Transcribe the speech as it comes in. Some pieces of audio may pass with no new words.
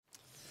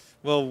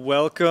Well,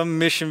 welcome,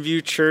 Mission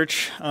View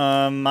Church.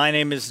 My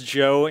name is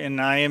Joe,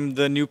 and I am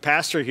the new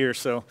pastor here.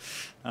 So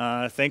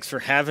thanks for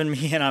having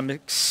me, and I'm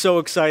so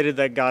excited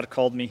that God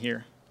called me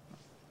here.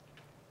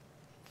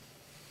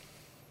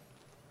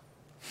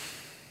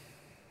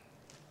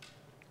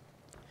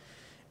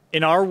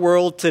 In our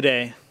world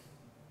today,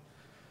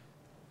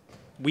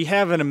 we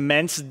have an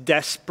immense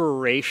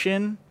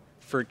desperation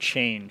for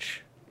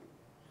change.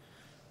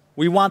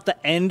 We want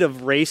the end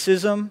of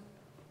racism.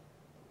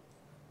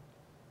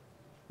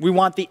 We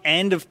want the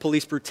end of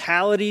police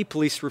brutality,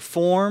 police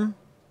reform.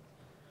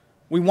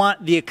 We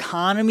want the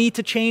economy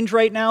to change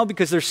right now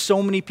because there's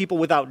so many people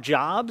without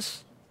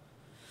jobs.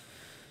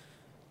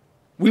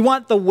 We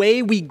want the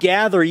way we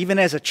gather, even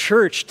as a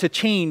church, to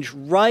change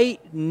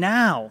right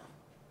now.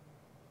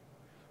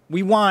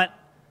 We want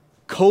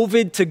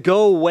COVID to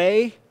go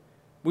away.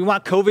 We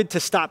want COVID to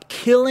stop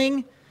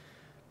killing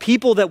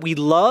people that we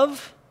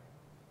love.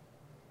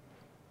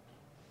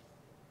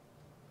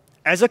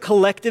 As a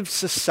collective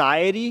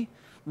society,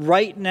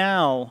 right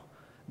now,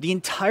 the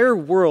entire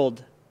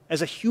world,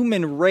 as a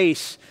human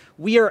race,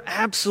 we are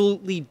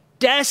absolutely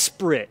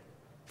desperate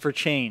for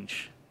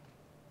change.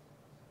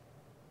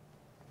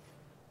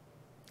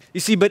 You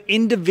see, but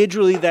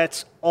individually,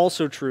 that's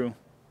also true.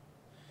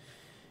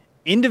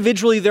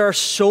 Individually, there are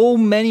so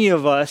many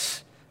of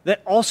us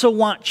that also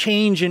want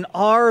change in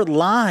our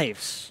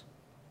lives.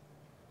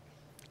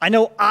 I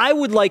know I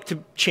would like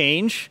to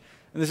change,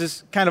 and this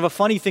is kind of a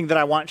funny thing that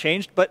I want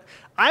changed, but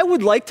I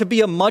would like to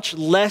be a much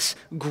less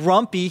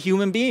grumpy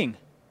human being.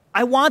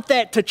 I want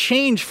that to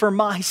change for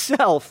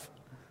myself.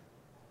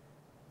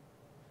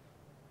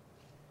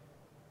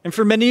 And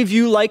for many of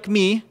you like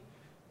me,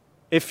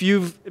 if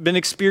you've been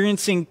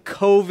experiencing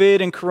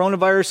COVID and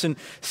coronavirus and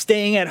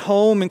staying at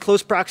home in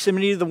close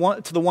proximity to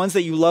the ones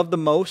that you love the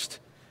most,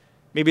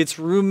 maybe it's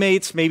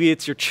roommates, maybe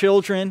it's your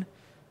children,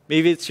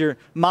 maybe it's your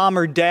mom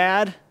or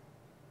dad,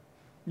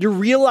 you're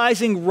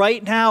realizing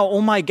right now, oh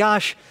my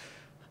gosh,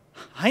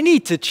 I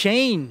need to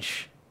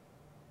change.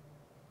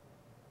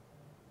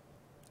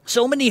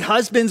 So many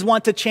husbands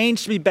want to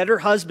change to be better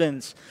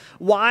husbands.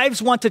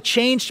 Wives want to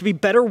change to be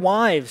better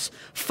wives.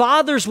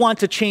 Fathers want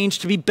to change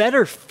to be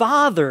better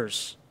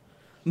fathers.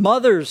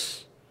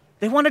 Mothers,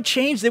 they want to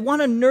change. They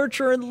want to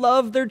nurture and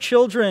love their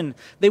children.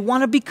 They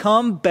want to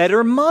become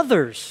better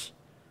mothers.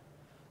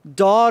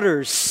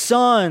 Daughters,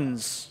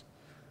 sons,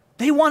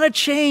 they want to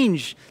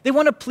change. They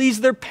want to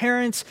please their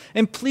parents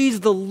and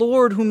please the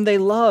Lord whom they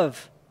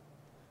love.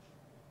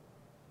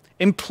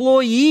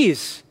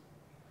 Employees,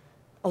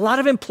 a lot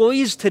of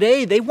employees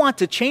today, they want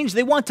to change.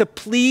 They want to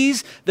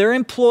please their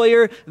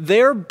employer,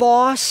 their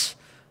boss.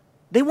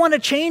 They want to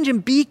change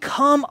and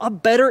become a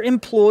better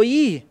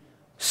employee.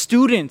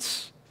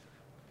 Students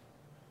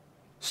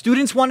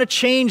want to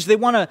change. They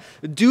want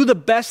to do the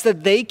best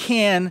that they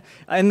can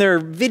in their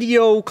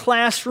video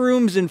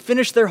classrooms and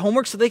finish their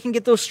homework so they can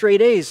get those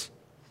straight A's.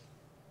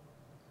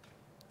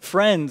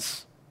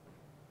 Friends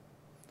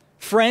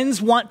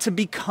want to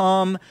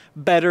become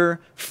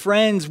better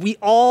friends. We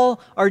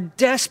all are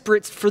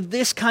desperate for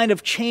this kind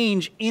of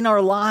change in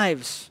our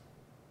lives.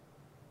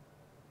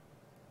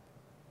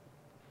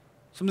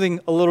 Something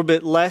a little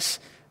bit less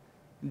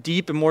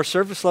deep and more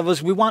surface level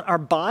is we want our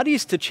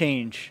bodies to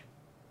change.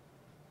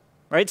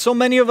 Right? So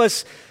many of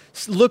us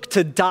look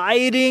to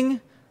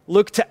dieting,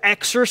 look to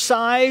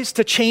exercise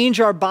to change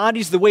our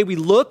bodies, the way we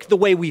look, the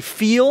way we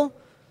feel,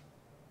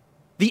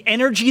 the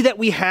energy that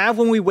we have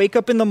when we wake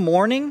up in the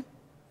morning.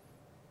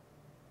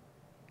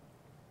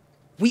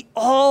 We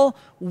all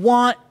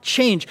want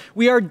change.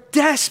 We are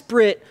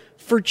desperate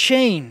for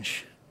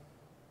change.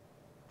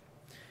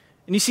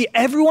 And you see,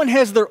 everyone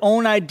has their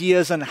own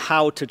ideas on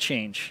how to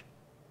change.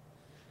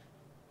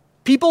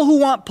 People who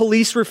want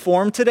police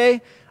reform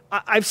today,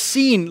 I've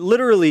seen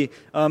literally,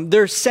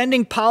 they're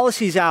sending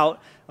policies out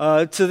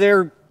to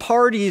their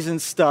parties and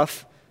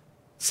stuff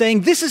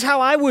saying, this is how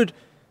I would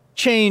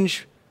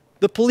change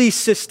the police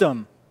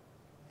system.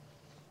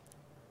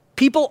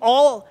 People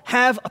all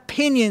have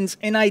opinions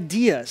and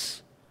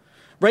ideas.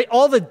 Right?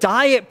 All the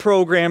diet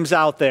programs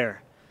out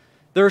there.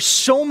 There are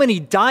so many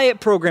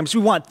diet programs.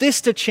 We want this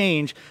to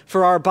change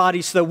for our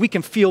bodies so that we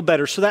can feel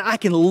better, so that I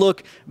can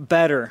look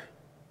better.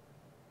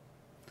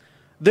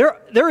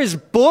 There is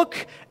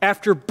book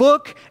after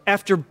book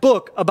after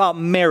book about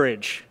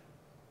marriage.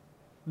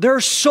 There are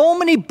so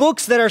many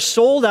books that are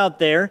sold out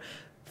there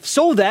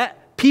so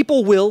that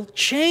people will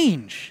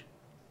change.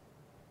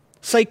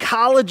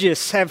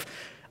 Psychologists have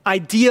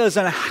ideas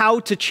on how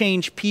to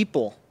change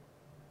people.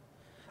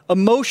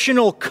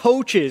 Emotional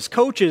coaches,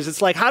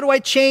 it's like, how do I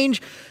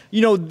change,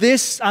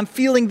 this, I'm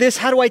feeling this,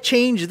 how do I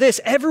change this?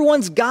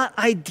 Everyone's got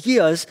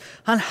ideas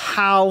on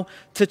how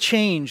to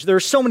change. There are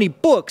so many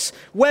books,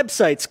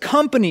 websites,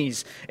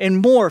 companies, and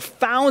more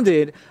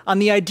founded on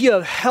the idea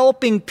of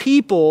helping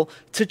people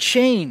to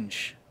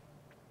change.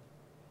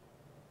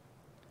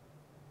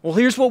 Well,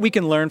 here's what we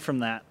can learn from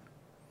that.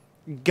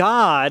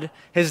 God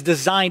has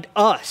designed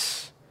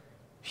us,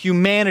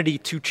 humanity,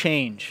 to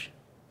change.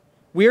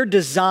 We are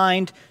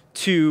designed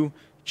to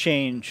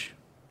change.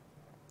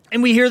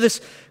 And we hear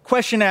this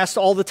question asked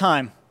all the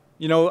time.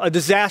 You know, a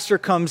disaster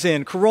comes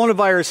in,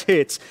 coronavirus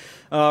hits,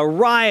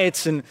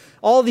 riots, and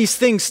all these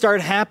things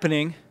start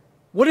happening.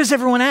 What does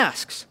everyone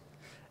ask?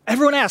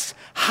 Everyone asks,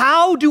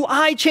 how do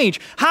I change?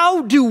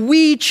 How do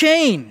we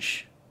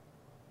change?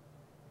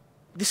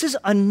 This is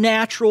a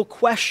natural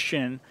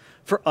question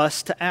for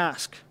us to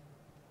ask.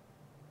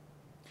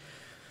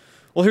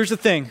 Well, here's the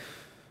thing.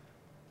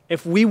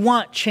 If we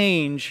want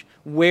change,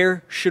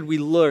 where should we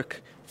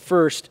look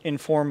first and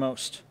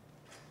foremost?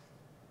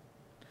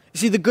 You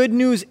see, the good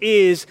news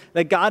is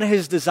that God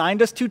has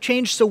designed us to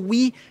change so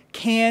we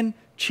can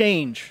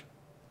change.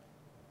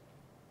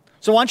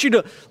 So I want you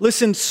to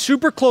listen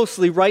super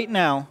closely right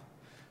now,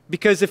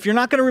 because if you're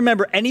not going to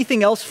remember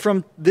anything else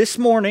from this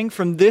morning,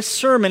 from this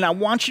sermon, I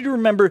want you to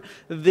remember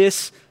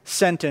this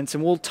sentence,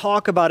 and we'll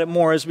talk about it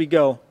more as we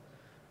go.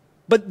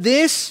 But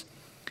this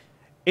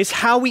is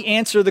how we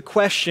answer the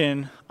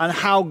question on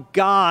how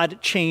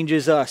God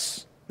changes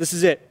us. This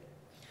is it.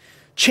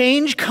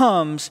 Change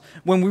comes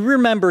when we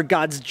remember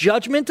God's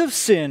judgment of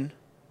sin,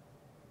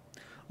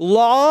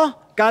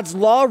 God's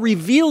law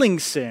revealing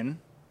sin,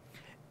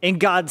 and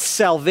God's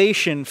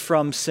salvation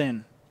from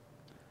sin.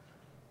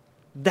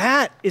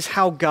 That is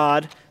how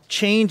God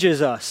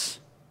changes us.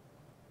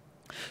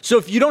 So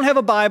if you don't have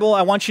a Bible,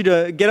 I want you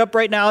to get up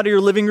right now to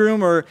your living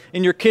room or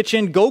in your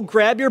kitchen. Go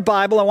grab your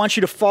Bible. I want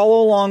you to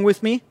follow along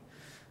with me.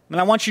 And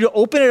I want you to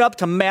open it up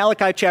to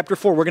Malachi chapter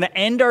 4. We're going to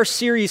end our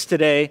series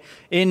today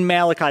in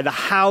Malachi, the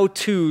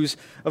how-tos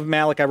of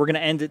Malachi. We're going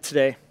to end it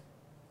today.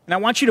 And I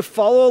want you to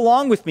follow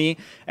along with me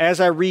as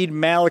I read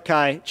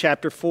Malachi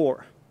chapter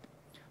 4.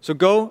 So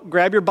go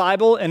grab your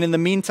Bible, and in the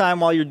meantime,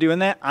 while you're doing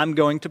that, I'm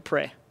going to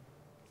pray.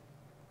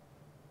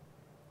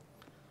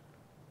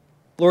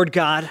 Lord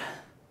God,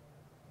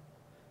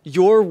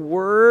 your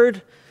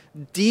word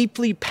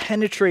deeply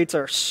penetrates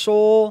our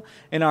soul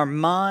and our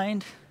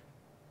mind.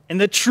 And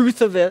the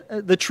truth of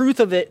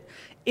it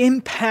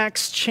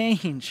impacts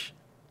change.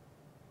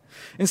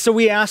 And so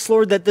we ask,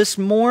 Lord, that this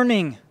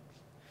morning,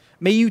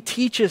 may you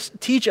teach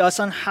us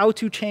on how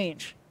to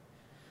change.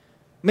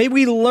 May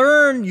we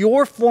learn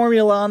your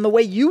formula on the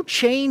way you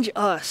change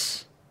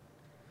us.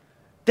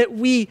 That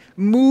we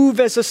move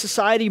as a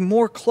society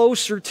more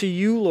closer to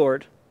you,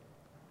 Lord.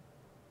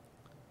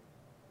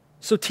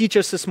 So teach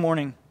us this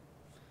morning.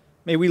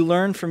 May we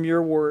learn from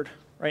your word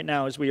right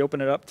now as we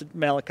open it up to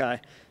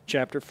Malachi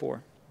chapter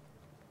 4.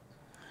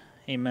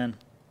 Amen.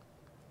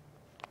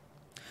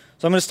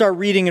 So I'm going to start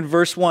reading in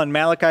verse 1,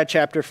 Malachi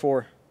chapter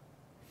 4.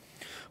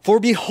 For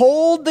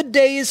behold, the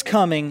day is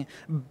coming,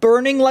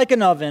 burning like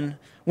an oven,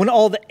 when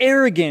all the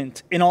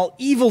arrogant and all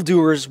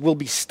evildoers will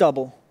be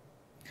stubble.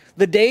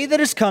 The day that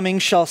is coming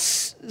shall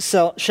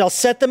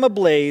set them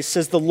ablaze,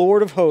 says the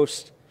Lord of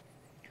hosts,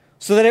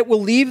 so that it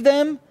will leave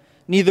them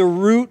neither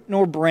root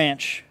nor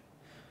branch.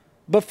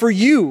 But for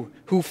you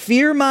who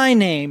fear my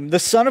name, the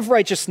Son of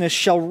Righteousness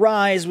shall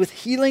rise with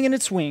healing in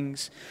its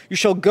wings. You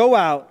shall go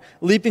out,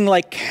 leaping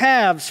like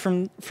calves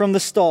from the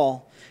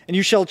stall, and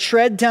you shall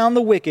tread down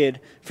the wicked,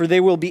 for they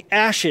will be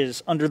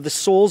ashes under the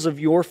soles of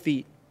your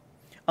feet.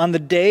 On the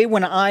day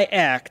when I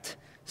act,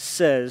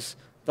 says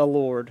the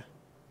Lord.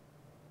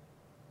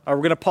 All right,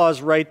 we're going to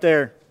pause right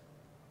there.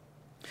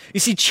 You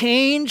see,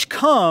 change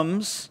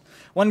comes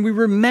when we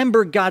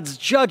remember God's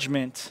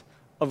judgment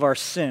of our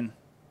sin.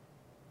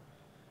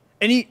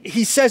 And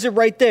he says it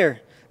right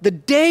there. The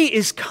day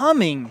is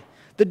coming.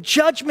 The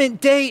judgment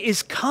day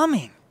is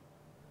coming.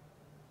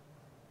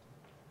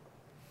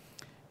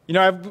 You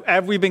know,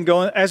 as we've been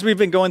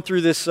going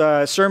through this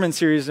sermon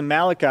series in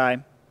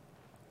Malachi,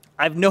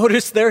 I've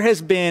noticed there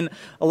has been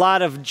a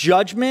lot of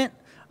judgment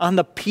on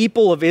the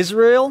people of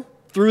Israel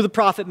through the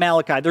prophet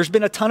Malachi. There's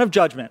been a ton of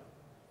judgment,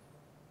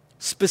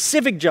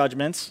 specific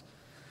judgments,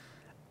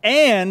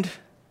 and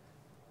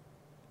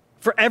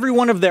for every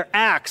one of their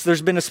acts,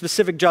 there's been a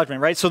specific judgment,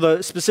 right? So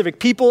the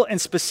specific people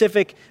and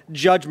specific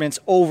judgments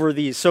over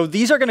these. So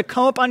these are going to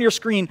come up on your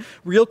screen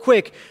real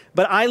quick,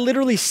 but I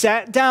literally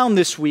sat down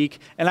this week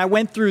and I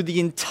went through the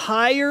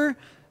entire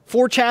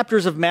 4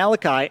 chapters of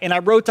Malachi and I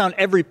wrote down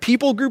every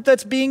people group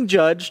that's being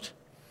judged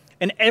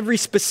and every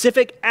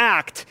specific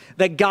act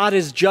that God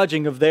is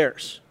judging of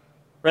theirs,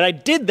 right? I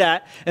did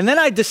that, and then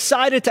I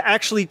decided to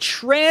actually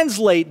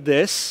translate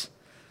this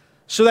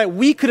so that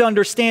we could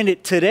understand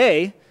it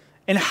today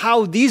and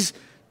how these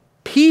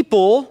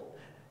people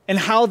and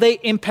how they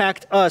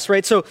impact us,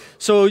 right?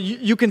 So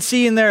you can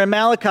see in there in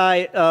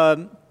Malachi,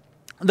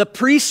 the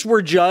priests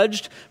were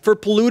judged for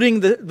polluting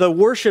the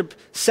worship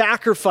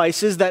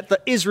sacrifices that the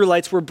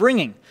Israelites were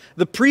bringing.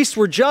 The priests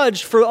were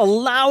judged for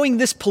allowing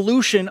this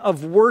pollution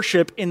of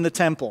worship in the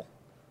temple.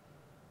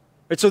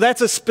 Right, so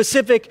that's a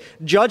specific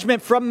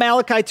judgment from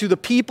Malachi to the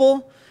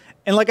people.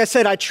 And like I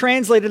said, I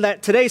translated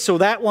that today, so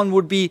that one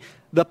would be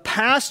the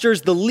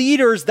pastors, the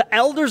leaders, the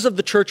elders of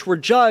the church were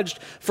judged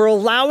for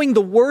allowing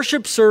the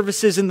worship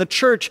services in the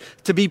church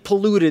to be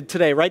polluted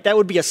today, right? That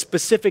would be a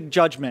specific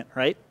judgment,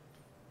 right?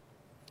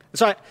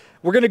 So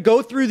we're going to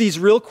go through these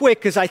real quick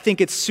because I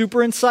think it's super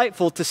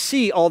insightful to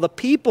see all the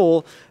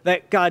people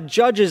that God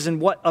judges and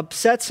what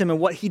upsets him and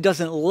what he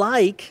doesn't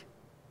like,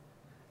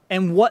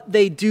 and what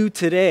they do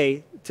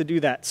today to do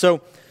that. So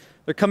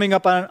they're coming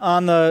up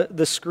on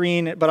the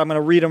screen, but I'm going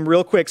to read them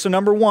real quick. So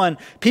number one,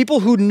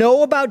 people who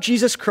know about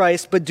Jesus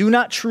Christ but do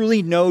not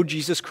truly know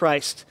Jesus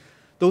Christ.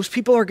 Those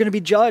people are going to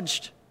be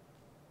judged.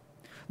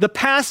 The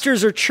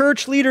pastors or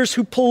church leaders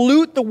who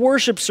pollute the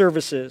worship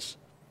services.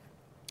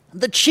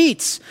 The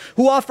cheats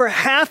who offer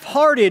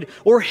half-hearted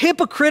or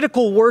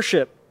hypocritical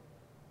worship.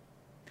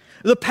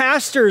 The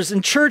pastors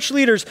and church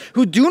leaders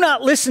who do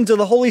not listen to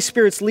the Holy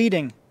Spirit's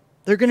leading.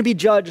 They're going to be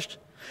judged.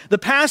 The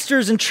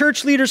pastors and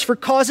church leaders for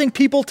causing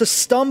people to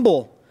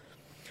stumble.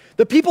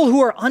 The people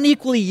who are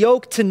unequally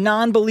yoked to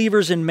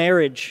non-believers in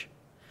marriage.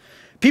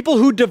 People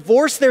who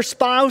divorce their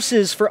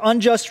spouses for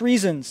unjust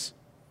reasons.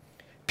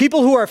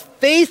 People who are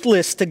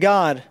faithless to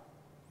God.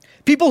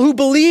 People who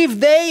believe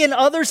they and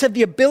others have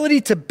the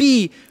ability to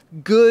be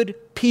good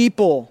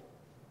people.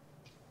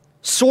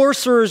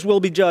 Sorcerers will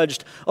be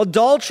judged.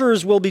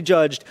 Adulterers will be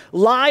judged.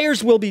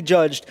 Liars will be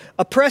judged.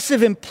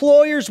 Oppressive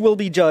employers will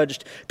be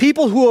judged.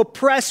 People who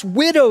oppress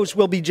widows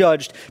will be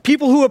judged.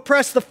 People who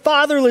oppress the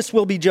fatherless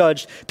will be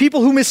judged.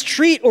 People who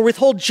mistreat or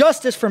withhold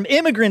justice from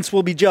immigrants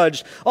will be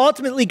judged.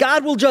 Ultimately,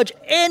 God will judge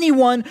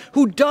anyone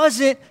who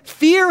doesn't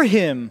fear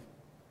him.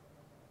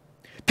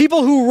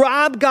 People who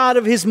rob God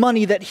of his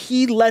money that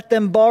he let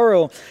them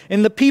borrow.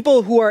 And the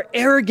people who are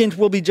arrogant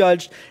will be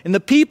judged. And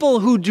the people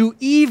who do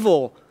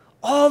evil,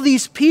 all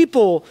these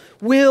people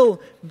will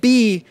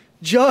be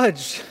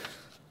judged.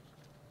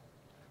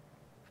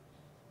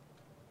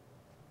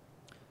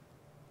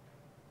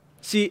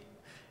 See,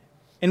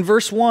 in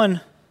verse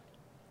 1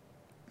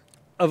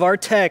 of our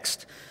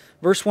text,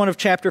 verse 1 of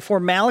chapter 4,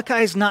 Malachi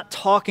is not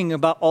talking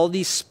about all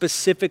these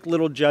specific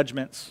little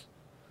judgments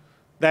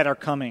that are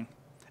coming.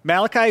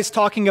 Malachi is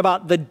talking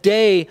about the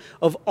day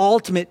of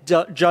ultimate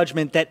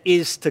judgment that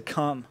is to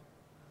come.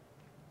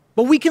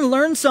 But we can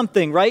learn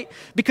something, right?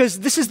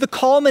 Because this is the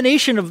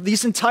culmination of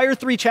these entire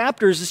 3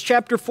 chapters. This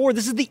chapter 4.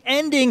 This is the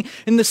ending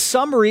and the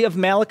summary of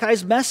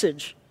Malachi's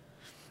message.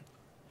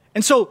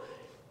 And so,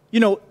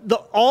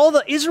 all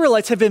the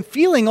Israelites have been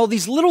feeling all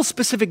these little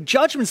specific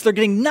judgments. They're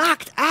getting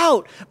knocked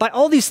out by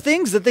all these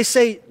things that they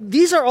say,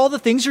 these are all the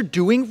things you're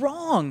doing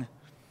wrong.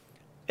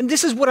 And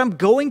this is what I'm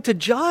going to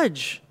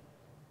judge.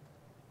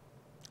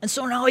 And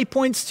so now he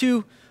points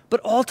to, but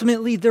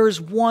ultimately there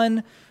is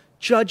one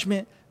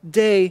judgment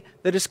day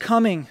that is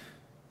coming.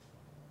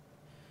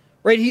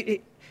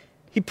 Right?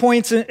 He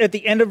points at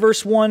the end of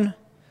verse 1,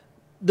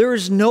 there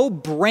is no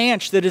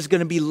branch that is going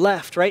to be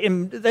left, right?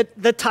 And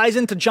that ties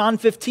into John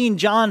 15.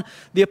 John,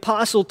 the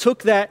apostle,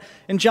 took that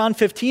in John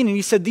 15 and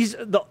he said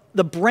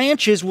the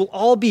branches will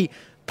all be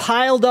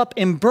piled up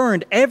and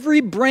burned. Every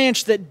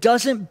branch that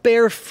doesn't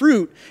bear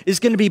fruit is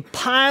going to be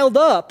piled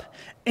up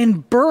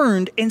and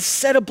burned and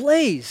set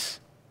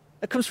ablaze.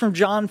 That comes from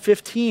John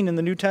 15 in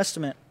the New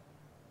Testament.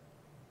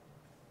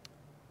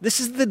 This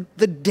is the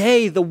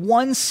day, the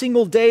one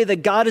single day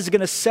that God is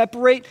going to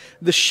separate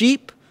the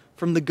sheep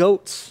from the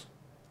goats.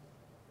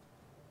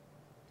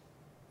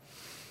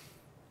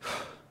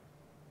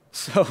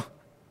 So,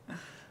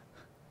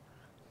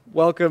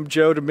 welcome,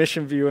 Joe, to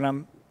Mission View, and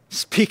I'm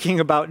speaking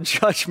about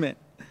judgment.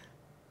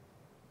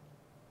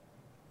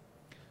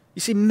 You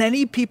see,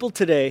 many people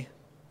today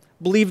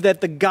believe that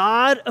the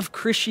God of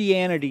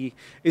Christianity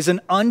is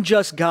an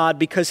unjust God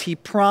because he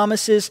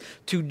promises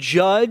to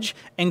judge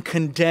and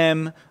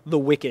condemn the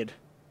wicked.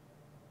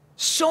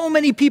 So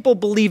many people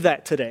believe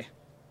that today.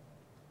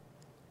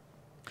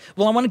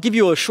 Well, I want to give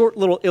you a short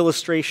little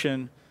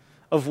illustration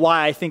of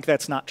why I think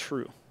that's not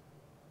true.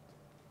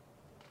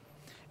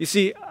 You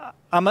see,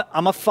 I'm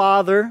a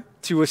father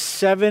to a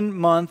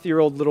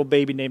 7-month-old little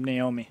baby named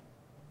Naomi.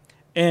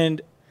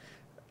 And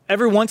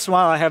every once in a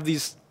while I have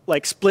these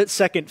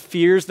split-second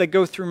fears that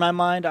go through my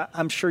mind.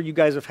 I'm sure you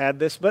guys have had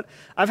this, but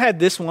I've had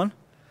this one.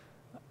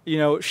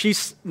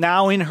 She's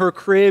now in her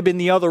crib in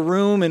the other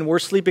room, and we're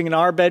sleeping in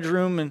our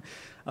bedroom,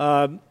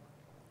 and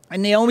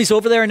Naomi's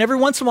over there, and every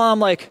once in a while I'm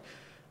like,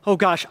 oh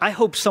gosh, I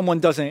hope someone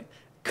doesn't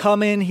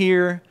come in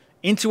here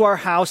into our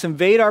house,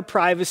 invade our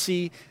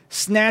privacy,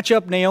 snatch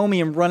up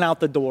Naomi, and run out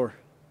the door.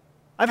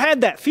 I've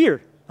had that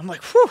fear. I'm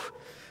like, whew,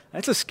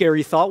 that's a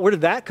scary thought. Where did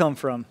that come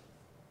from?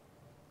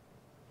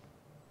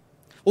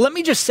 Well, let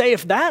me just say,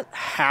 if that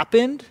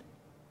happened,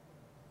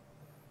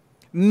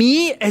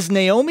 me as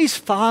Naomi's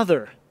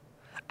father,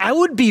 I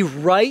would be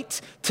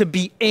right to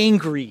be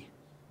angry.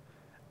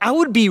 I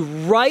would be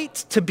right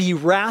to be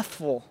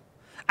wrathful.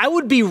 I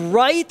would be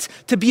right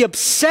to be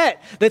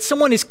upset that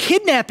someone is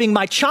kidnapping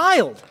my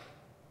child.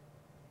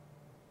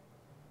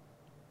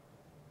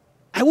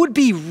 I would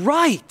be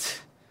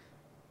right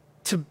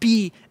to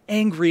be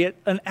angry at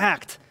an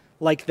act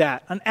like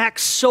that, an act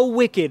so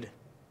wicked,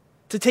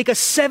 to take a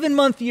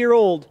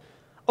 7-month-old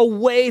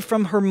away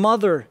from her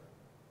mother.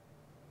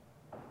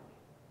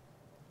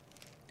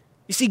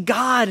 You see,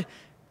 God,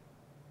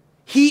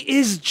 he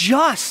is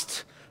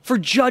just for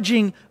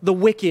judging the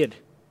wicked.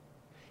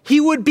 He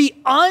would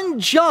be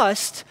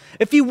unjust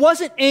if he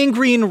wasn't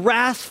angry and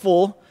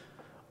wrathful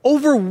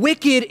over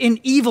wicked and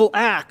evil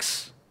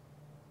acts.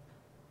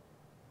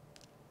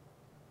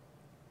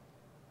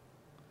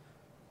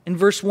 In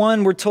verse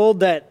 1, we're told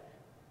that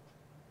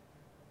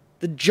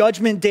the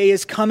judgment day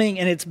is coming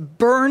and it's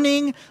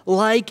burning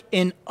like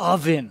an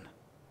oven.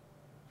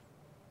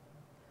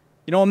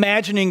 You know,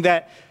 imagining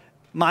that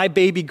my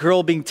baby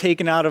girl being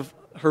taken out of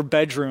her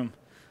bedroom,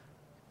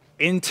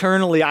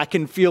 internally I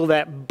can feel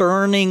that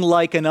burning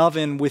like an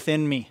oven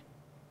within me.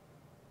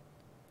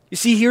 You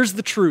see, here's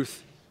the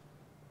truth.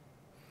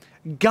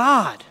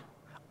 God,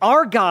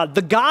 our God,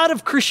 the God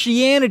of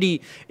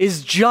Christianity,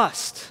 is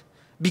just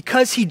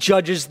because he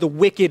judges the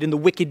wicked and the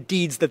wicked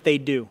deeds that they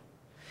do.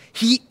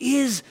 He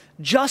is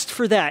just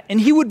for that. And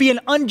he would be an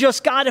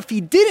unjust God if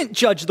he didn't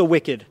judge the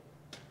wicked.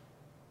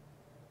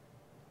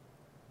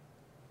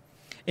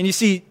 And you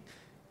see,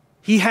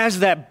 he has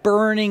that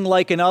burning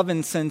like an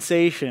oven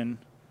sensation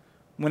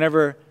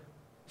whenever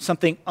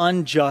something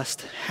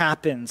unjust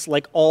happens,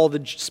 like all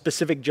the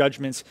specific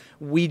judgments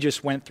we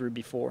just went through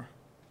before.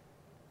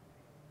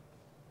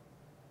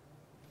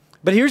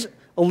 But here's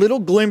a little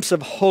glimpse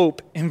of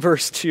hope in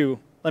verse 2.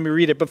 Let me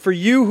read it. But for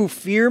you who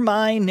fear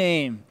my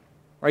name,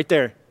 right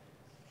there.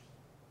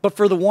 But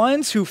for the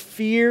ones who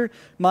fear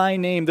my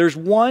name, there's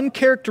one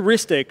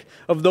characteristic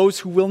of those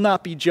who will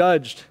not be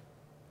judged.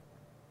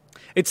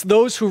 It's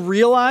those who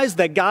realize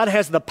that God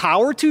has the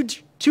power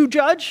to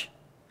judge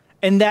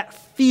and that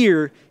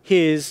fear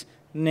his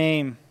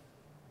name.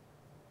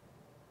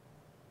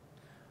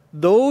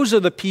 Those are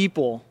the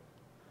people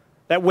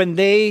that when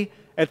they,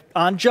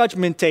 on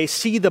Judgment Day,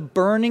 see the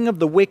burning of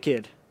the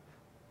wicked,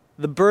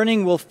 the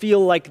burning will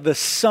feel like the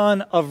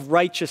sun of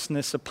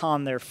righteousness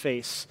upon their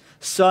face.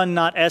 Sun,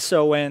 not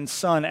S-O-N,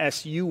 sun,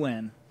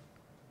 S-U-N.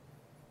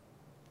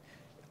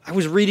 I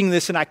was reading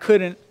this and I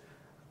couldn't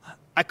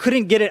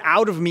get it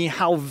out of me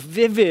how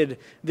vivid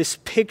this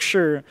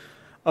picture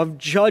of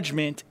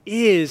judgment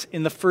is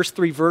in the first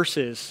 3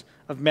 verses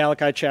of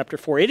Malachi chapter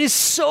 4. It is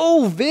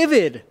so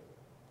vivid.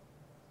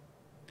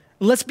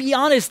 Let's be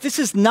honest, this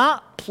is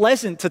not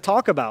pleasant to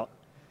talk about.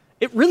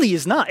 It really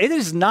is not. It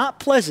is not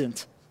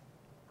pleasant.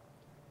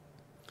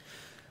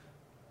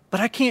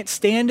 But I can't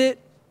stand it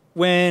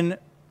when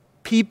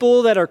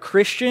people that are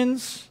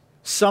Christians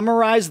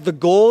summarize the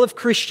goal of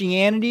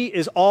Christianity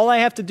is all I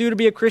have to do to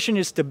be a Christian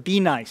is to be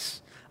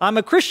nice. I'm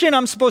a Christian,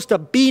 I'm supposed to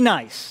be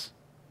nice.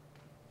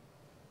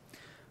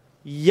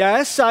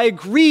 Yes, I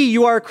agree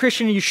you are a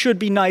Christian and you should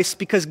be nice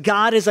because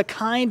God is a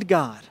kind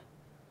God.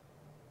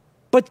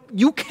 But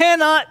you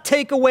cannot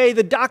take away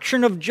the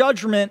doctrine of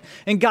judgment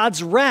and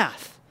God's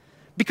wrath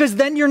because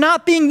then you're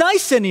not being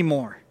nice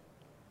anymore.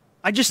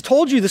 I just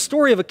told you the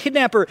story of a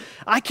kidnapper.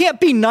 I can't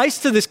be nice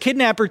to this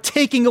kidnapper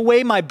taking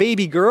away my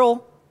baby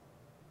girl.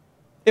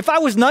 If I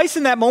was nice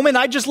in that moment,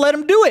 I'd just let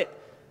him do it.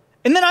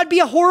 And then I'd be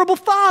a horrible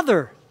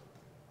father.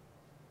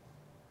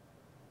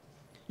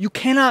 You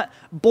cannot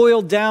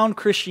boil down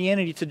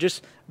Christianity to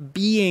just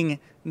being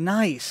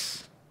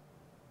nice.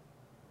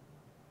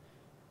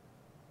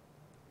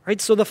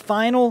 Right? So the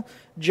final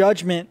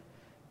judgment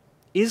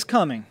is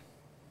coming.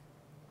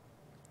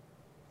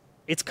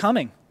 It's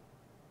coming.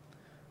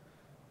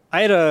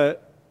 I had a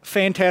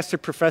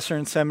fantastic professor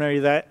in seminary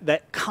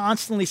that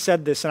constantly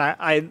said this, and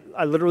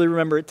I literally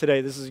remember it today.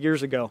 This is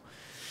years ago.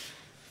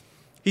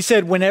 He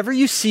said, whenever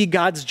you see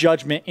God's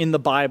judgment in the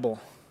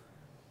Bible,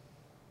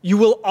 you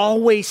will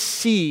always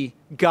see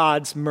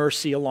God's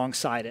mercy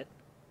alongside it.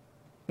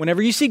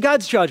 Whenever you see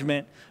God's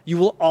judgment, you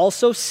will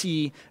also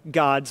see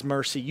God's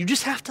mercy. You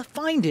just have to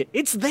find it.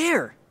 It's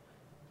there.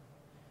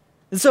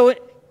 And so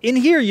in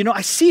here,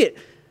 I see it.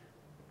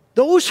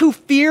 Those who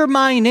fear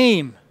my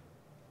name,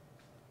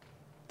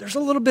 there's a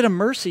little bit of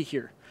mercy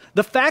here.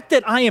 The fact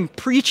that I am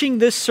preaching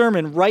this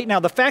sermon right now,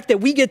 the fact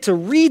that we get to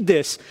read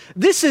this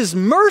is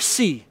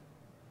mercy.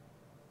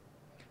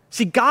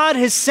 See, God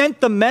has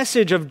sent the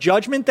message of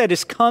judgment that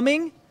is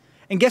coming,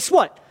 and guess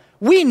what?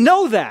 We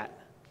know that.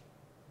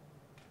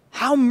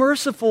 How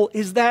merciful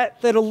is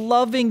that a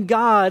loving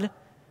God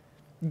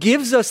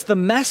gives us the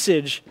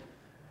message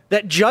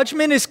that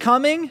judgment is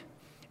coming,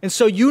 and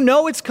so you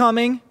know it's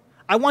coming.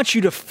 I want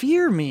you to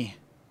fear me.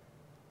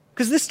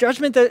 Because this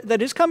judgment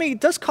that is coming,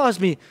 it does cause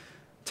me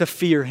to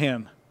fear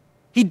him.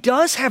 He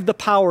does have the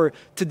power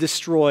to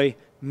destroy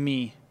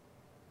me.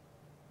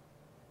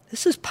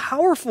 This is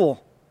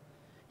powerful.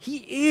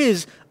 He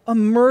is a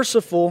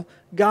merciful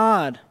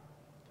God.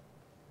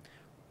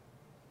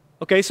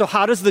 Okay, so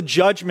how does the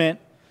judgment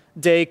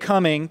day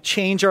coming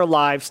change our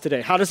lives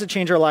today? How does it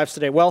change our lives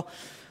today? Well,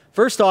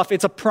 first off,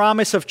 it's a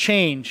promise of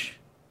change.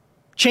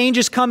 Change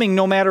is coming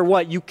no matter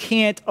what. You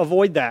can't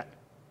avoid that.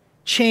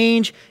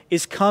 Change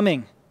is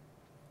coming.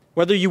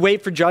 Whether you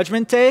wait for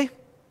judgment day,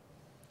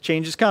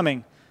 change is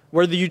coming.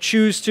 Whether you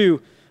choose to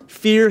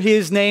fear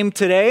his name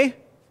today,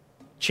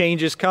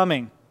 change is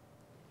coming.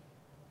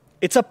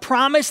 It's a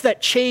promise that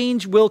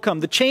change will come.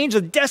 The change, the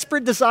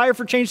desperate desire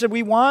for change that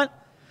we want,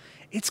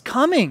 it's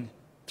coming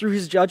through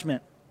his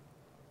judgment.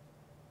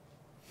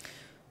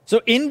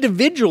 So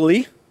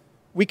individually,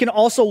 we can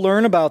also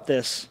learn about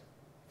this.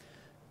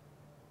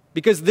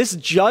 Because this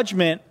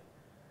judgment,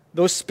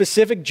 those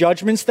specific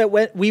judgments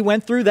that we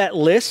went through, that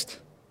list,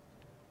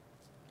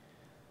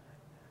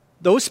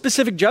 those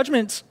specific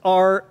judgments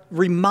are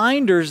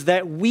reminders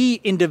that we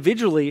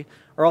individually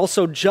are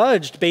also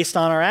judged based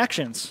on our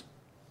actions.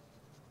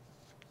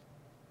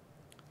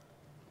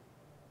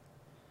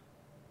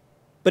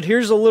 But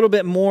here's a little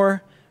bit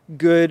more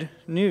good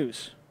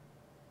news.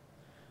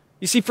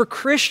 You see, for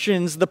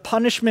Christians, the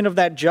punishment of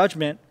that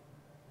judgment,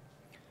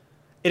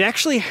 it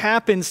actually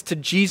happens to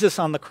Jesus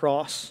on the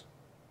cross.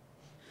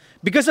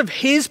 Because of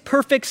his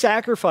perfect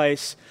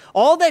sacrifice,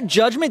 all that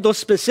judgment, those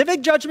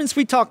specific judgments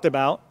we talked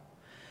about,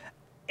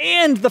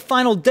 and the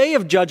final day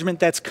of judgment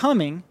that's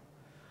coming,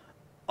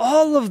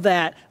 all of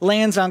that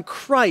lands on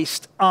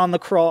Christ on the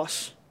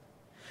cross.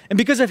 And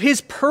because of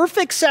his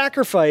perfect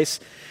sacrifice,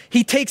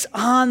 he takes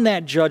on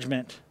that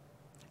judgment.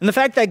 And the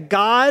fact that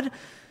God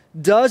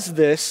does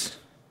this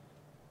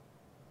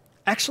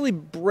actually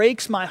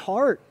breaks my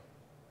heart.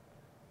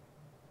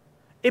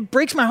 It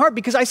breaks my heart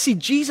because I see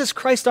Jesus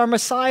Christ, our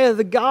Messiah,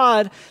 the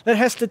God that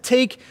has to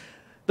take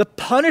the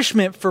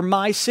punishment for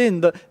my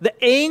sin, the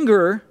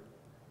anger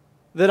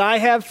that I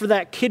have for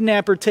that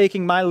kidnapper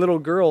taking my little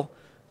girl.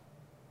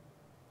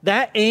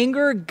 That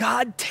anger,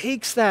 God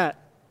takes that.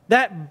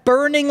 That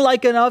burning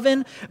like an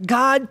oven,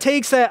 God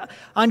takes that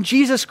on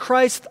Jesus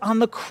Christ on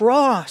the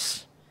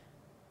cross.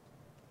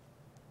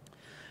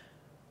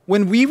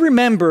 When we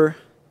remember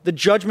the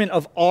judgment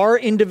of our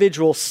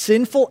individual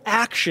sinful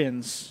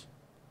actions,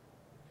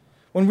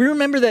 when we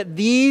remember that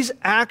these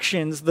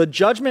actions, the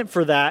judgment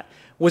for that,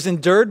 was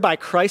endured by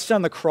Christ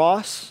on the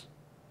cross,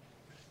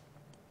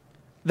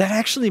 that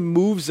actually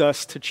moves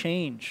us to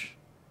change.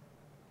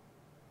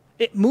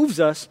 It moves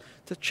us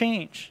to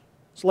change.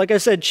 So like I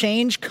said,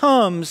 change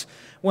comes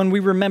when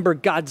we remember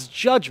God's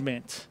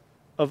judgment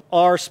of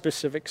our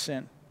specific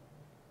sin.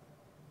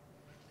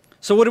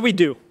 So what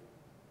do?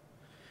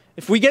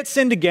 If we get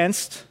sinned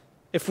against,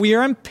 if we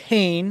are in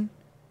pain,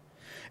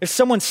 if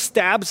someone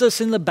stabs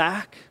us in the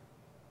back,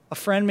 a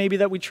friend maybe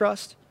that we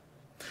trust,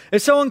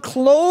 if someone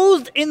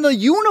clothed in the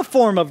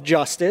uniform of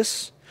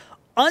justice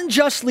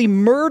unjustly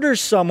murders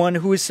someone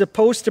who is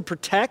supposed to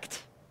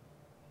protect,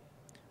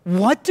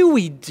 what do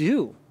we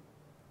do?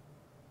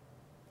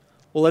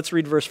 Well, let's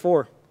read verse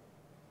 4.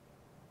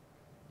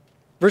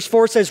 Verse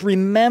 4 says,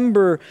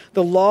 "Remember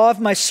the law of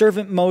my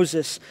servant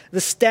Moses, the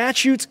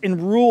statutes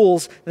and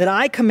rules that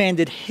I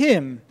commanded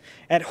him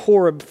at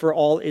Horeb for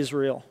all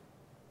Israel."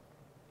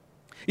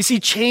 You see,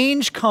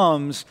 change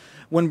comes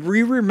when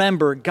we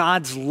remember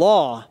God's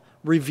law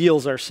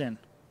reveals our sin.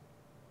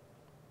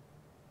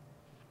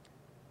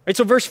 Right,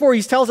 so verse 4,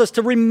 he tells us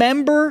to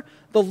remember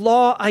the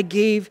law I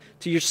gave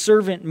to your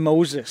servant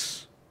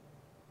Moses.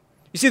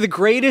 You see, the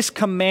greatest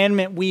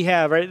commandment we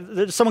have,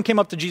 right? Someone came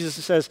up to Jesus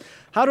and says,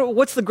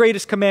 what's the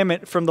greatest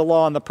commandment from the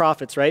law and the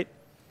prophets, right?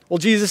 Well,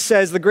 Jesus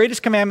says the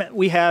greatest commandment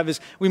we have is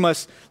we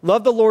must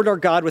love the Lord our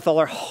God with all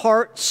our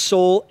heart,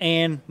 soul,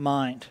 and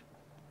mind.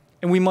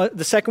 And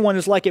the second one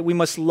is like it, we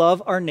must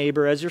love our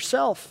neighbor as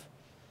yourself.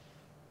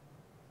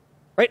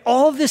 Right?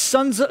 All of this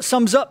sums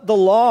up the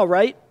law,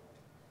 right?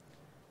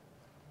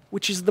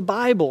 Which is the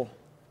Bible.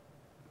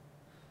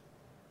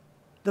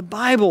 The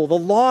Bible, the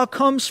law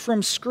comes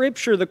from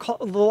Scripture. The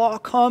law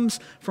comes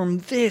from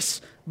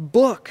this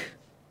book.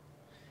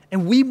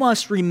 And we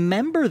must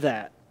remember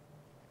that.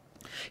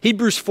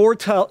 Hebrews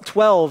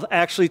 4:12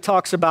 actually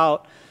talks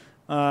about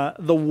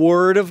the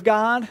Word of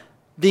God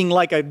being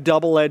like a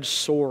double-edged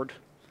sword.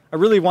 I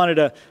really wanted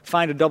to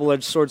find a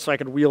double-edged sword so I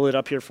could wheel it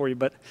up here for you,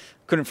 but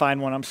couldn't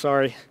find one, I'm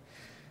sorry.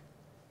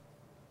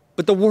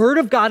 But the Word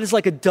of God is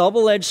like a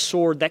double-edged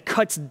sword that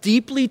cuts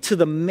deeply to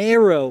the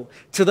marrow,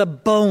 to the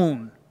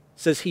bone,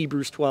 says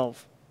Hebrews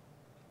 12.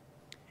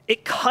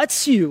 It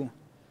cuts you,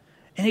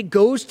 and it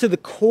goes to the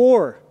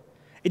core.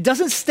 It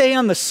doesn't stay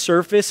on the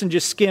surface and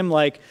just skim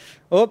like,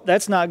 oh,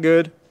 that's not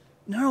good.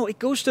 No, it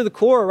goes to the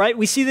core, right?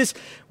 We see this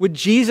with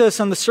Jesus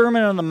on the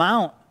Sermon on the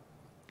Mount.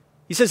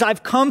 He says,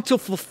 I've come to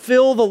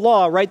fulfill the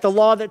law, right? The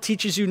law that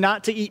teaches you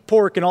not to eat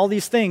pork and all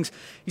these things.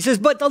 He says,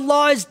 but the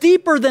law is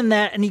deeper than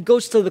that. And he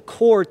goes to the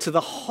core, to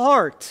the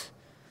heart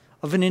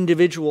of an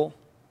individual,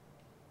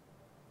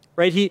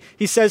 right?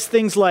 He says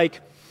things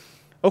like,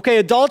 okay,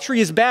 adultery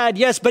is bad,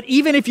 yes, but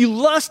even if you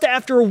lust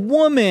after a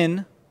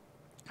woman,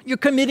 you're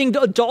committing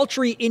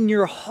adultery in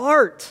your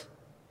heart.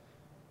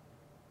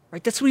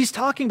 Right? That's what he's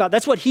talking about.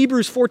 That's what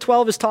Hebrews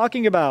 4:12 is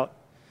talking about.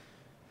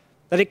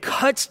 That it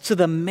cuts to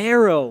the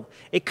marrow.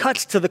 It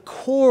cuts to the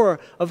core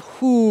of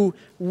who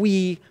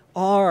we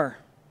are.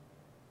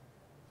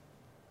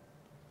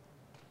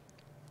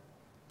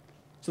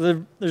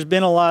 So there's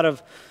been a lot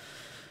of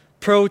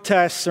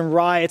protests and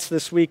riots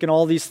this week and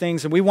all these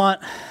things, and we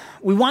want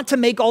to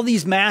make all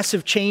these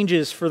massive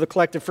changes for the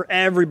collective, for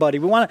everybody.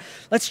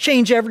 Let's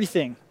change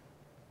everything.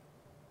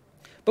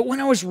 But when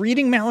I was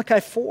reading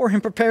Malachi 4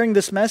 and preparing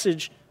this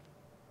message,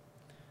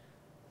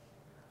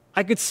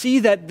 I could see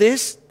that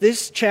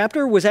this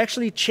chapter was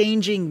actually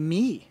changing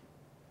me.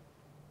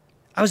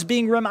 I was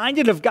being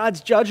reminded of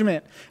God's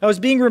judgment. I was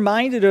being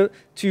reminded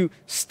to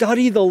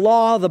study the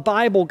law, the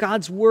Bible,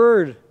 God's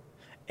word.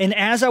 And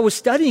as I was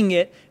studying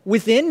it,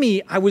 within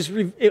me, it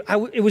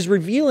was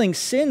revealing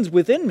sins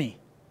within me.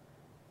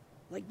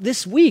 Like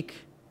this week,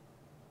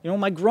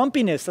 my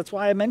grumpiness, that's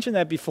why I mentioned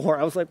that before.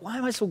 I was like, why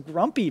am I so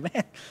grumpy,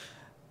 man?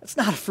 That's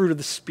not a fruit of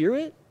the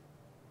Spirit.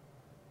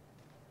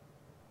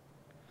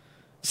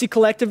 See,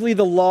 collectively,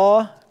 the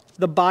law,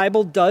 the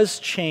Bible does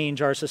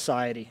change our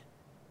society.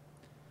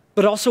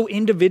 But also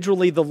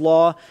individually, the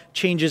law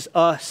changes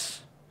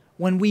us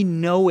when we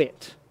know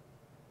it.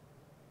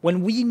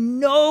 When we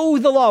know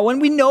the law, when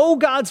we know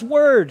God's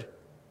word,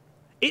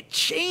 it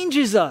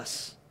changes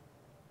us.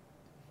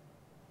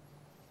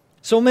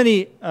 So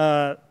many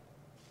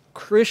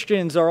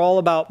Christians are all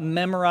about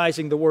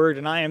memorizing the word,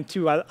 and I am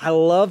too. I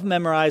love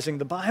memorizing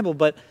the Bible,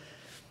 but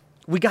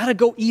we got to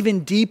go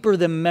even deeper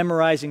than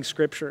memorizing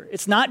Scripture.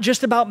 It's not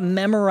just about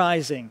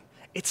memorizing.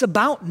 It's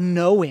about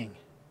knowing.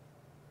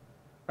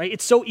 Right?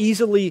 It's so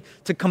easily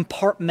to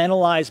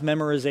compartmentalize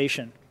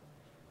memorization.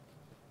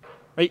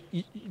 Right?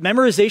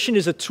 Memorization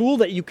is a tool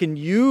that you can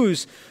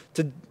use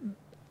to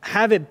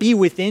have it be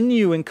within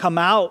you and come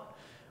out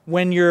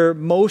when you're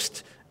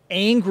most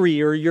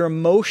angry or your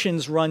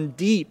emotions run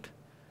deep.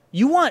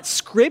 You want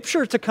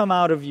Scripture to come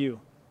out of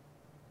you.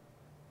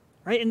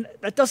 Right? And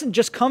that doesn't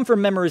just come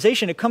from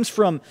memorization. It comes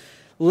from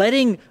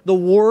letting the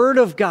Word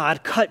of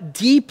God cut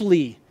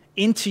deeply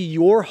into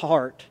your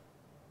heart.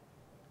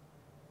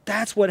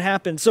 That's what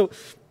happens. So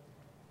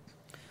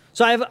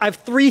I have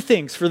three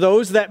things for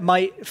those that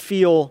might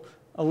feel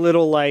a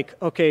little like,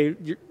 okay,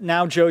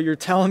 now, Joe, you're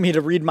telling me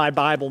to read my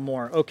Bible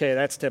more. Okay,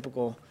 that's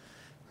typical.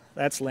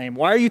 That's lame.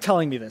 Why are you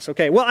telling me this?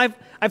 Okay, well, I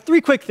have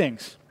three quick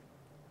things.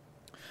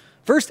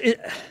 First,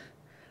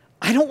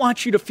 I don't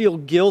want you to feel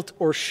guilt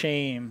or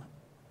shame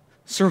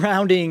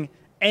surrounding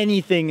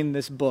anything in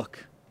this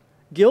book.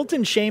 Guilt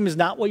and shame is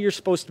not what you're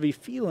supposed to be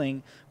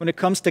feeling when it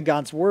comes to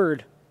God's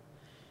word.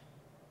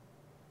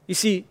 You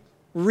see,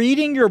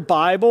 reading your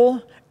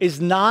Bible is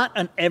not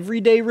an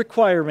everyday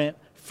requirement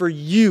for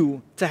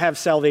you to have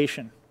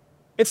salvation.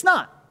 It's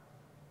not.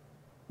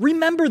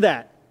 Remember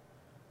that.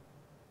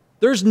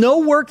 There's no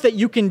work that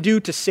you can do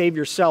to save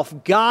yourself.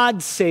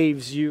 God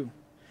saves you.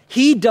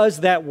 He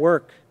does that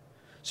work.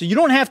 So you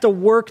don't have to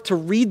work to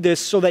read this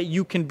so that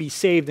you can be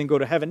saved and go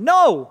to heaven.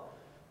 No!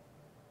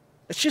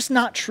 It's just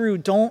not true.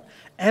 Don't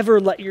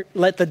ever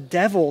let the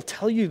devil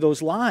tell you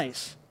those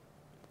lies.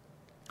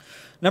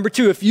 Number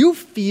two, if you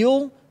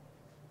feel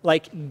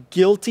like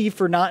guilty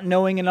for not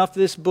knowing enough of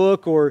this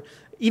book, or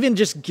even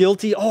just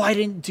guilty, I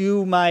didn't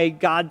do my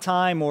God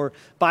time or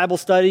Bible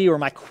study or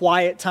my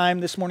quiet time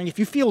this morning. If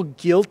you feel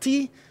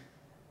guilty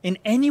in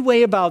any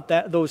way about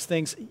those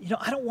things,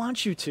 I don't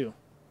want you to.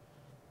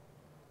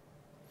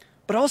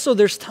 But also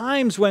there's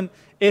times when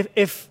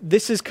if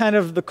this is kind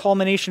of the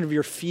culmination of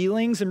your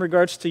feelings in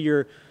regards to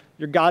your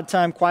God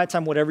time, quiet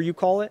time, whatever you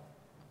call it,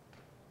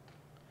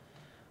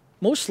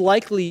 most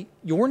likely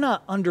you're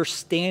not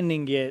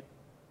understanding it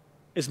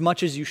as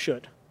much as you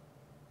should.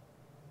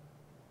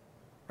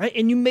 Right?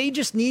 And you may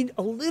just need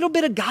a little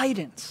bit of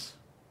guidance.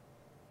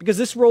 Because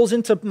this rolls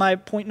into my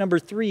point number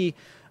 3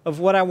 of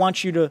what I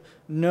want you to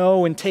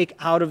know and take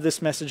out of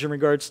this message in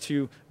regards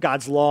to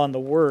God's law and the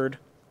word.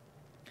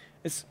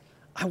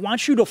 I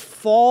want you to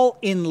fall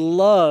in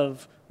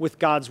love with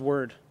God's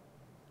word.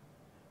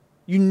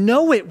 You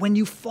know it when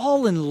you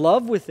fall in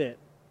love with it.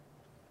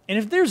 And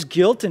if there's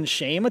guilt and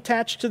shame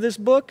attached to this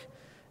book,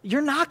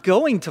 you're not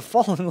going to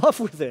fall in love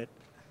with it.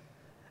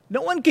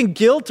 No one can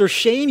guilt or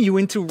shame you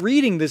into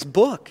reading this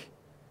book.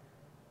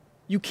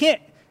 You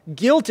can't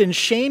guilt and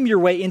shame your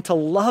way into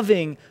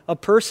loving a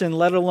person,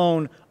 let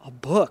alone a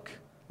book,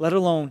 let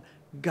alone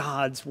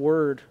God's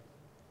word.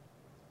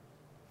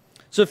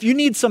 So if you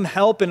need some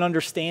help in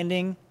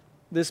understanding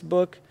this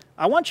book,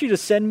 I want you to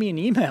send me an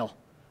email.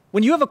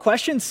 When you have a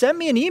question, send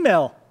me an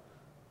email.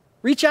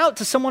 Reach out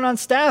to someone on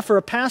staff or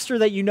a pastor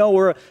that you know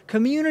or a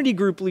community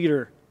group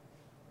leader.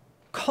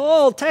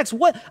 Call, text,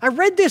 I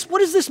read this, what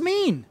does this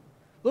mean?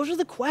 Those are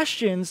the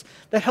questions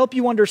that help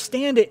you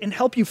understand it and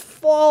help you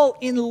fall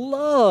in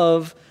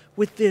love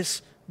with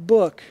this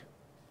book.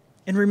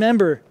 And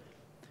remember,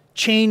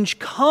 change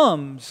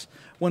comes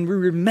when we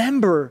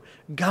remember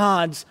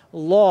God's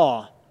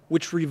law,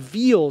 which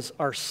reveals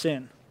our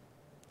sin.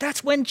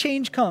 That's when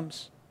change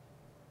comes.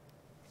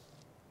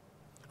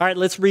 All right,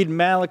 let's read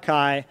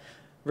Malachi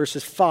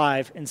verses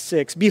 5 and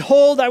 6.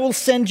 Behold, I will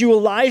send you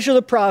Elijah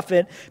the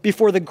prophet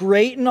before the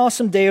great and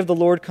awesome day of the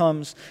Lord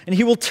comes, and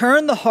he will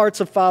turn the hearts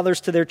of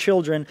fathers to their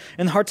children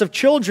and the hearts of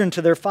children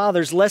to their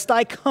fathers, lest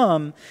I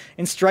come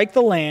and strike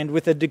the land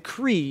with a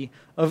decree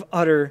of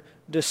utter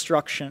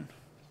destruction.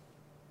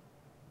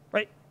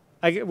 Right?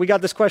 We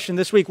got this question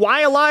this week.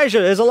 Why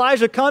Elijah? Has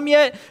Elijah come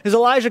yet? Is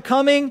Elijah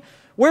coming?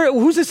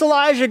 Who's this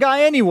Elijah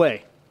guy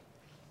anyway?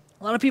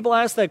 A lot of people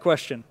ask that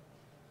question.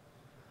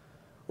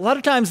 A lot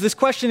of times this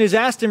question is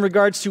asked in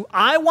regards to,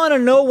 I want to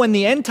know when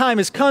the end time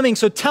is coming,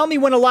 so tell me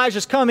when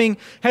Elijah's coming.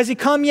 Has he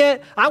come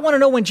yet? I want to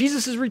know when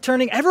Jesus is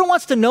returning. Everyone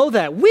wants to know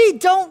that. We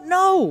don't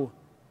know.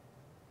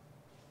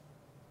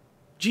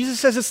 Jesus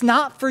says it's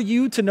not for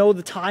you to know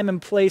the time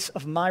and place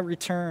of my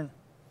return.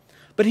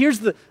 But here's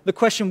the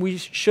question we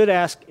should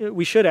ask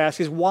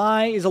is,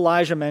 why is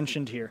Elijah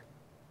mentioned here?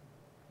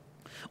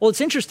 Well, it's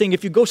interesting.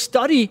 If you go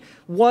study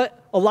what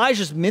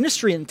Elijah's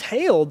ministry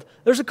entailed,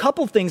 there's a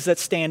couple things that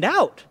stand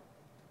out.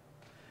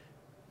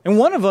 And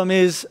one of them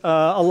is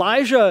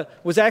Elijah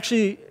was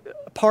actually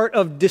part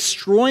of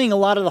destroying a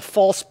lot of the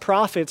false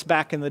prophets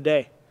back in the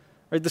day.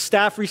 Right? The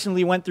staff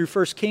recently went through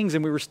 1 Kings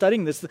and we were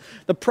studying this.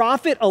 The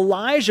prophet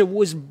Elijah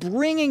was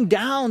bringing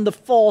down the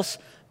false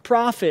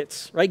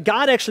prophets. Right?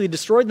 God actually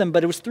destroyed them,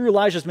 but it was through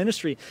Elijah's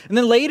ministry. And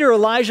then later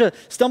Elijah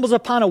stumbles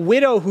upon a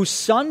widow whose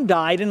son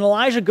died, and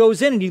Elijah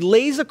goes in and he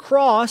lays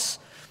across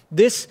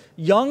this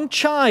young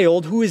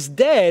child who is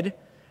dead.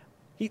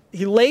 He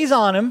lays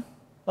on him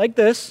like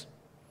this.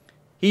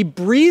 He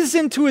breathes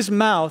into his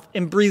mouth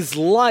and breathes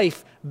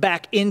life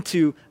back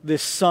into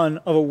this son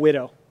of a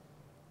widow.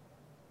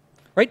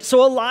 Right?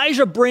 So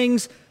Elijah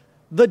brings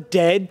the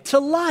dead to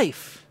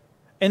life.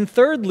 And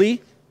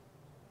thirdly,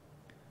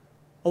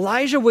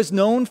 Elijah was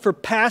known for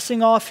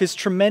passing off his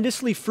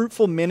tremendously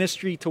fruitful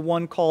ministry to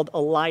one called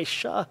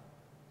Elisha.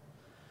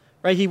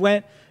 Right? He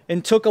went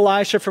and took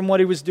Elisha from what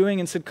he was doing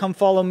and said, "Come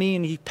follow me,"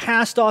 and he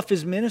passed off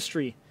his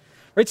ministry.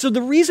 Right? So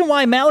the reason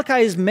why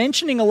Malachi is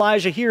mentioning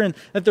Elijah here and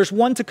that there's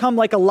one to come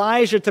like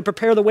Elijah to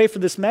prepare the way for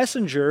this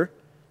messenger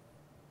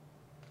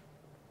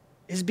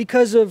is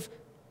because of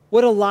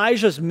what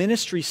Elijah's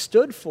ministry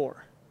stood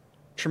for.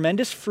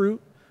 Tremendous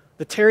fruit,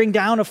 the tearing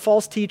down of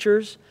false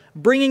teachers,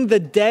 bringing the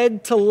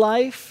dead to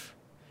life,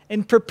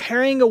 and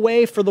preparing a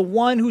way for the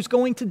one who's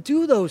going to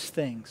do those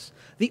things,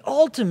 the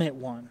ultimate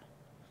one.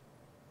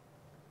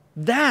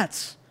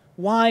 That's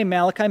why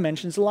Malachi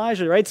mentions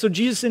Elijah, right? So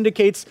Jesus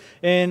indicates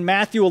in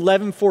Matthew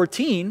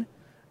 11:14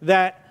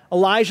 that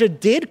Elijah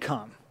did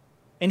come,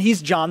 and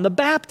he's John the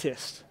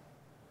Baptist.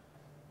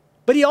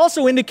 But he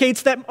also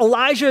indicates that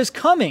Elijah is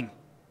coming,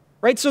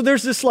 right? So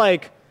there's this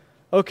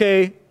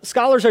okay,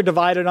 scholars are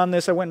divided on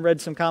this. I went and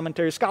read some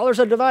commentaries. Scholars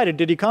are divided.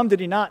 Did he come? Did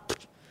he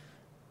not?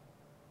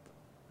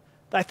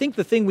 I think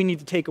the thing we need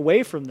to take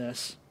away from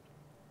this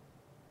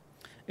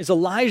is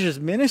Elijah's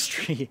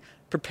ministry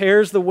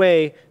prepares the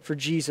way for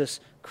Jesus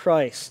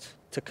Christ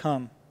to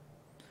come,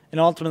 and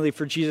ultimately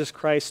for Jesus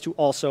Christ to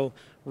also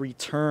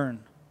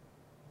return.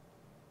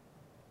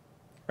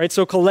 Right?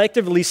 So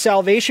collectively,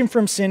 salvation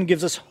from sin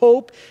gives us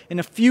hope in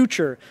a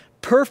future,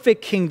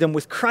 perfect kingdom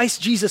with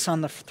Christ Jesus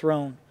on the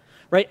throne.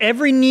 Right?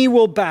 Every knee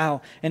will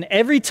bow and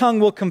every tongue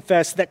will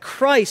confess that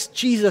Christ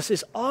Jesus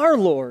is our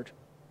Lord.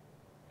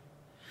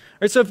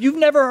 Right? So if you've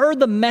never heard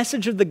the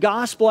message of the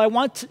gospel, I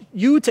want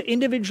you to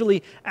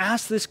individually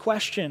ask this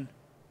question.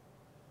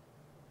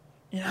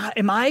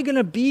 Am I going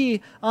to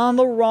be on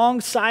the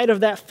wrong side of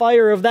that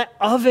fire, of that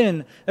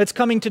oven that's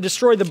coming to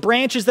destroy, the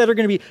branches that are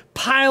going to be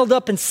piled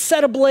up and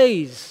set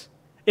ablaze?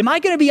 Am I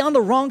going to be on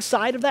the wrong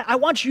side of that? I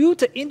want you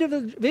to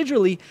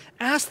individually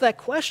ask that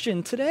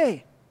question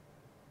today.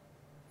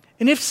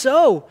 And if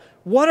so,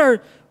 what are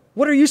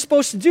you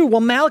supposed to do? Well,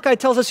 Malachi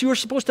tells us you are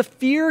supposed to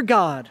fear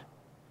God.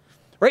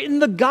 Right?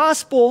 And the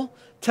gospel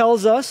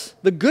tells us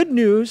the good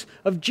news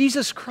of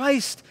Jesus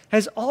Christ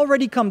has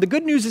already come. The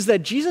good news is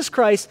that Jesus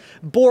Christ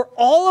bore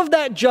all of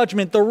that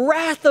judgment, the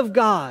wrath of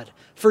God,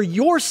 for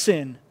your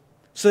sin,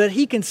 so that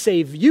he can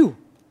save you.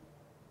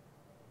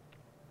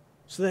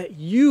 So that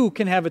you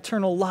can have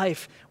eternal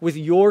life with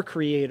your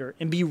Creator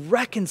and be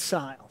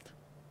reconciled.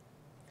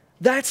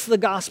 That's the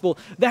gospel.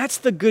 That's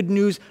the good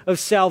news of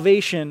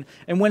salvation.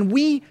 And when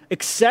we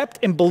accept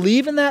and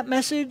believe in that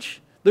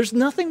message, there's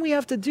nothing we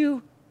have to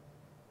do.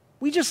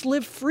 We just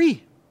live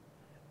free.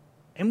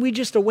 And we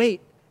just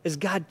await as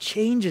God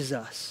changes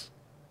us.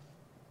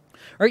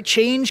 All right,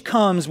 change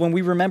comes when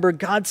we remember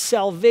God's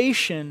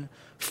salvation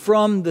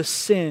from the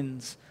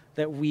sins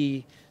that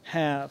we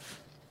have.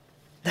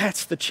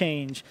 That's the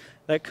change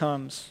that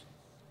comes.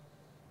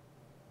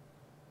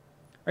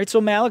 All right,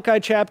 so Malachi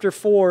chapter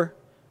 4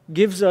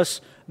 gives us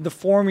the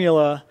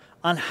formula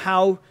on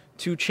how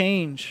to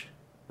change.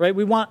 Right?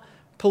 We want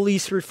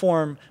police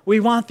reform. We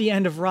want the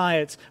end of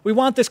riots. We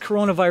want this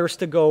coronavirus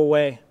to go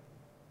away.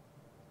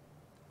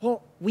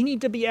 Well, we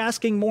need to be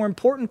asking more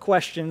important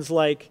questions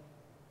like,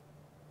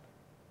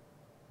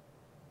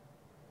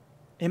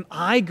 am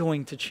I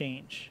going to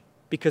change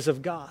because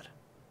of God?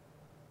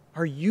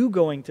 Are you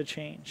going to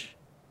change?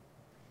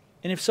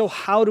 And if so,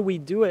 how do we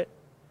do it?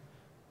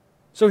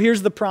 So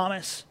here's the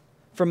promise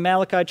from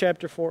Malachi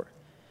chapter 4.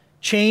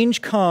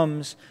 Change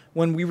comes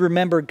when we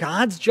remember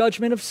God's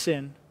judgment of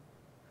sin,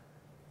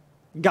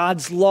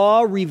 God's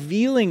law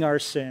revealing our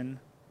sin,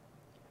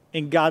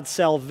 and God's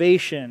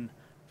salvation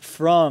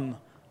from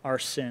our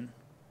sin.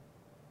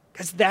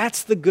 Because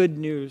that's the good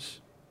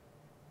news.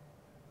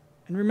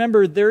 And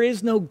remember, there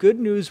is no good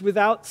news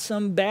without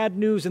some bad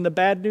news, and the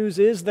bad news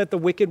is that the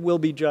wicked will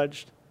be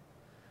judged.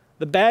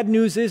 The bad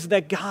news is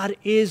that God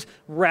is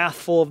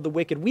wrathful of the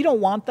wicked. We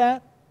don't want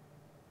that,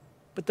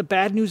 but the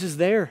bad news is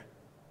there.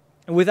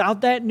 And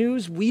without that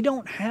news, we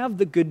don't have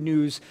the good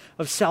news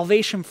of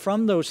salvation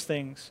from those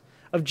things,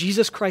 of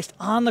Jesus Christ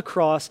on the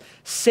cross,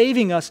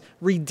 saving us,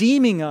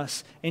 redeeming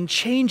us, and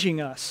changing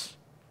us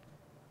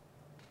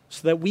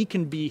so that we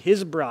can be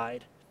his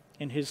bride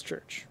in his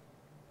church.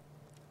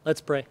 Let's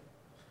pray.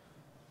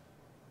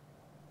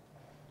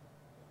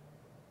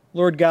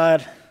 Lord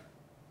God,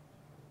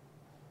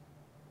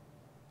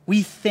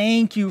 we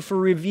thank you for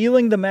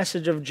revealing the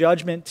message of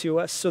judgment to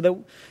us so that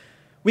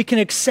we can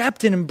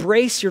accept and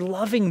embrace your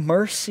loving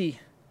mercy.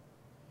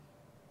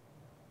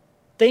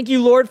 Thank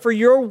you, Lord, for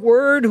your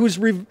word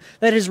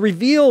that has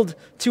revealed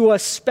to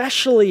us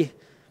specially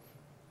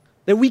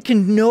that we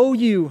can know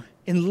you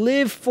and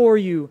live for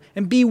you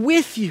and be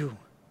with you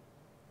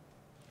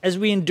as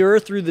we endure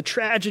through the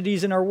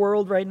tragedies in our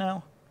world right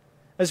now,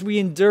 as we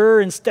endure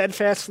and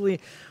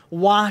steadfastly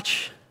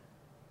watch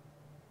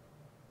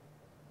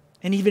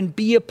and even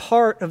be a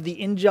part of the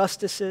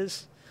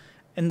injustices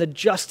and the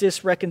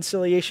justice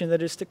reconciliation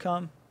that is to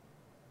come.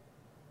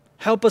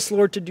 Help us,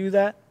 Lord, to do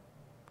that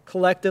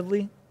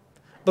collectively,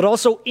 but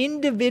also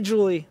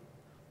individually.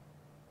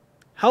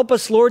 Help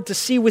us, Lord, to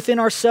see within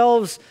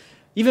ourselves,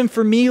 even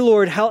for me,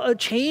 Lord, how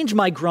change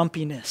my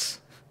grumpiness.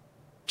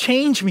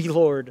 Change me,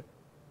 Lord.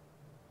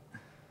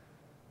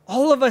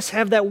 All of us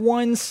have that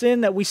one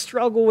sin that we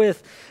struggle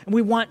with and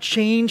we want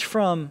change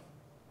from.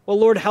 Well,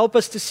 Lord, help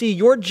us to see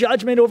your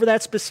judgment over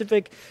that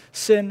specific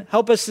sin.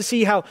 Help us to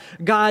see how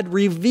God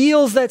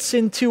reveals that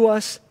sin to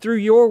us through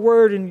your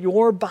word and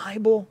your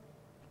Bible.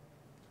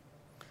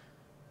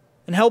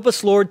 And help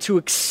us, Lord, to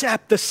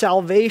accept the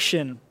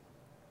salvation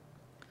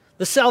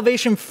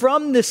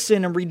from this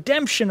sin and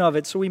redemption of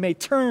it so we may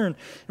turn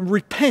and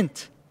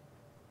repent.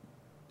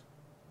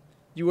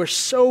 You are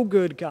so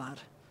good, God,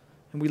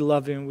 and we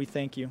love you and we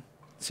thank you.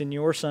 It's in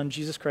your Son,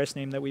 Jesus Christ's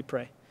name, that we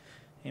pray.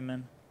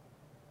 Amen.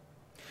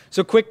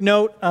 So quick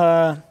note,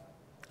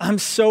 I'm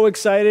so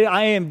excited.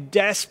 I am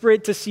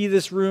desperate to see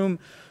this room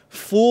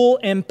full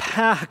and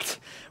packed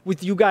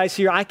with you guys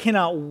here. I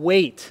cannot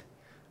wait.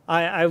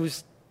 I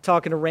was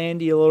talking to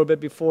Randy a little bit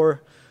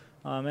before,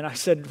 and I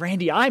said,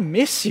 Randy, I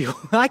miss you.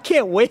 I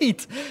can't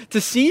wait to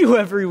see you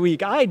every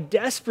week. I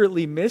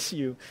desperately miss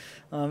you.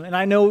 And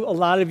I know a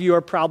lot of you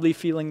are probably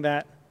feeling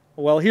that.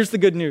 Well, here's the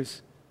good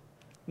news.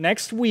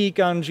 Next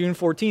week on June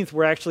 14th,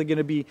 we're actually going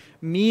to be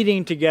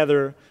meeting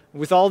together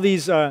with all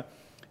these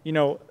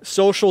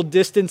social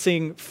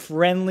distancing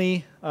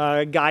friendly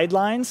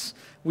guidelines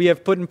we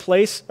have put in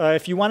place.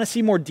 If you want to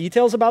see more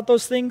details about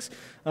those things,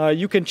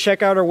 you can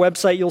check out our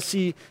website. You'll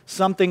see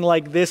something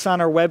like this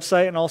on our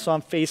website and also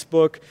on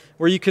Facebook,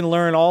 where you can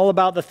learn all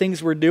about the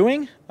things we're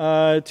doing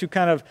to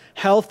kind of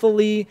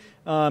healthily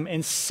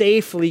and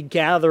safely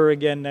gather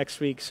again next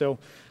week. So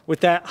with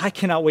that, I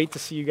cannot wait to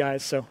see you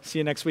guys. So see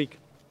you next week.